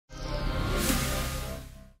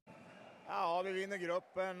Ja, vi vinner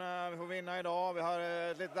gruppen. Vi får vinna idag. Vi har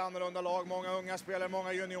ett lite annorlunda lag. Många unga spelare,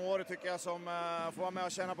 många juniorer tycker jag som får vara med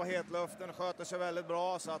och känna på hetluften. Sköter sig väldigt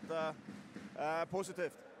bra, så att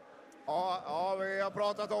positivt. Ja, vi har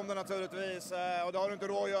pratat om det naturligtvis och det har du inte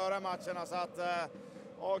råd att göra i matcherna. Så att,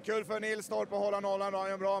 kul för Nilstorp att hålla nollan, då,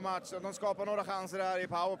 en bra match. De skapar några chanser där i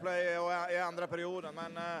powerplay och i andra perioden,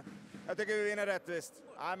 men jag tycker vi vinner rättvist.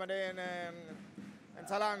 Nej, men det är en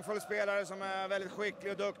talangfull spelare som är väldigt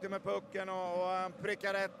skicklig och duktig med pucken och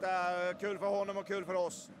prickar rätt. Kul för honom och kul för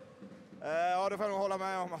oss. Ja, det får jag nog hålla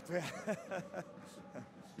med om att vi...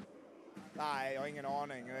 Nej, jag har ingen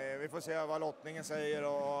aning. Vi får se vad lottningen säger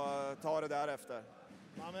och ta det därefter.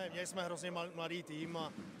 Měli jsme hrozně mladý tým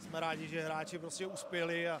a jsme rádi, že hráči prostě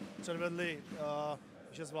uspěli a předvedli,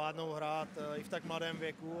 že zvládnou hrát i v tak mladém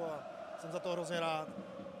věku a jsem za to hrozně rád.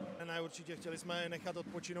 Ne, určitě chtěli jsme nechat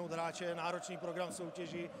odpočinout hráče, náročný program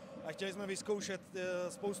soutěží a chtěli jsme vyzkoušet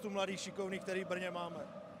spoustu mladých šikovných, který v Brně máme.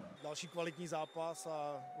 Další kvalitní zápas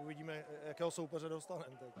a uvidíme, jakého soupeře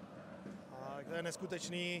dostaneme teď. A to je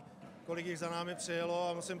neskutečný, kolik jich za námi přijelo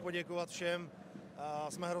a musím poděkovat všem.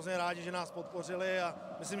 A jsme hrozně rádi, že nás podpořili a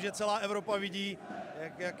myslím, že celá Evropa vidí,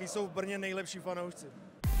 jaký jsou v Brně nejlepší fanoušci.